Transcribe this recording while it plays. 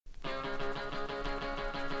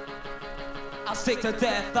I'm sick to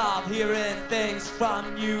death of hearing things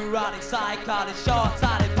from neurotic, psychotic,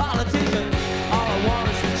 short-sighted politicians. All I want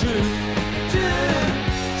is the truth.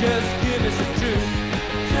 Just give me some truth.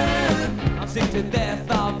 I'm sick to death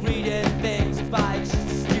of reading things by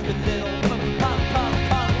stupid little punk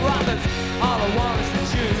rockers. All I want is the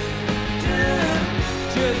truth.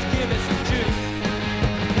 Just give me some truth.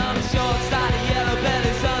 I'm a short-sighted yellow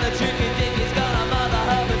belly son of tricky dickies, gonna mother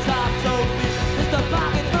her but top so big. Just a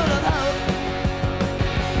pocket full of hope,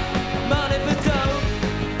 money for dough.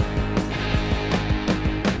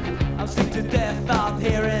 I'm sick to death of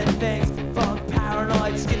hearing things from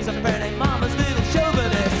paranoid, schizophrenic mama's little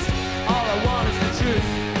chauvinists. All I want is the truth.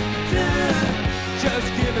 Just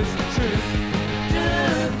give us the truth.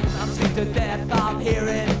 I'm sick to death of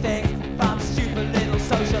hearing things from stupid little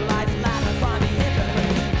socialites, Latin crime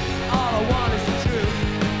hypocrites. All I want is the truth.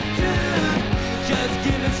 Just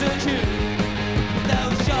give us the truth.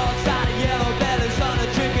 Those short-sighted yellow bellies on a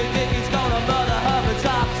tricky dickies, gonna mother her but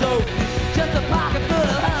top so just a pocket full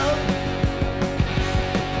of hope,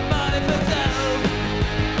 money for dough.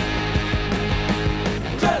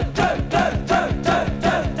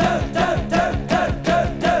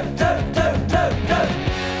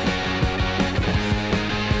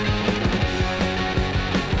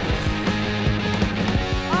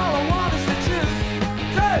 All I want is the truth.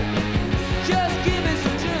 Just give me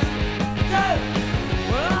some truth.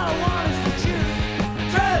 Well, all I want is the truth.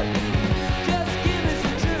 Just give me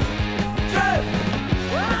some truth.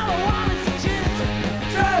 Well, all I want is the truth.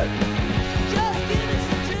 Just give me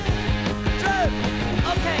some truth.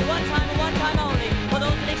 Okay, one time and one time only for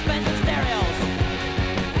those with expensive stereos.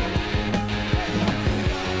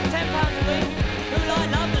 £10 a week. Who I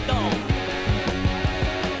love the dog.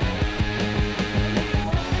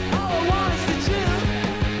 All I want is the truth.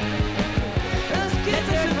 Just give Let's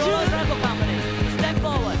me hear it some for all those truth. record companies. Step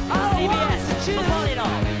forward. All I want CBS, is the for truth.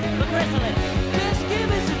 Polydor, for Chrysalis. Just give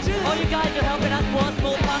me some truth. All you guys are helping us poor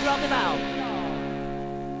small punk rockers out.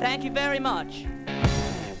 Thank you very much.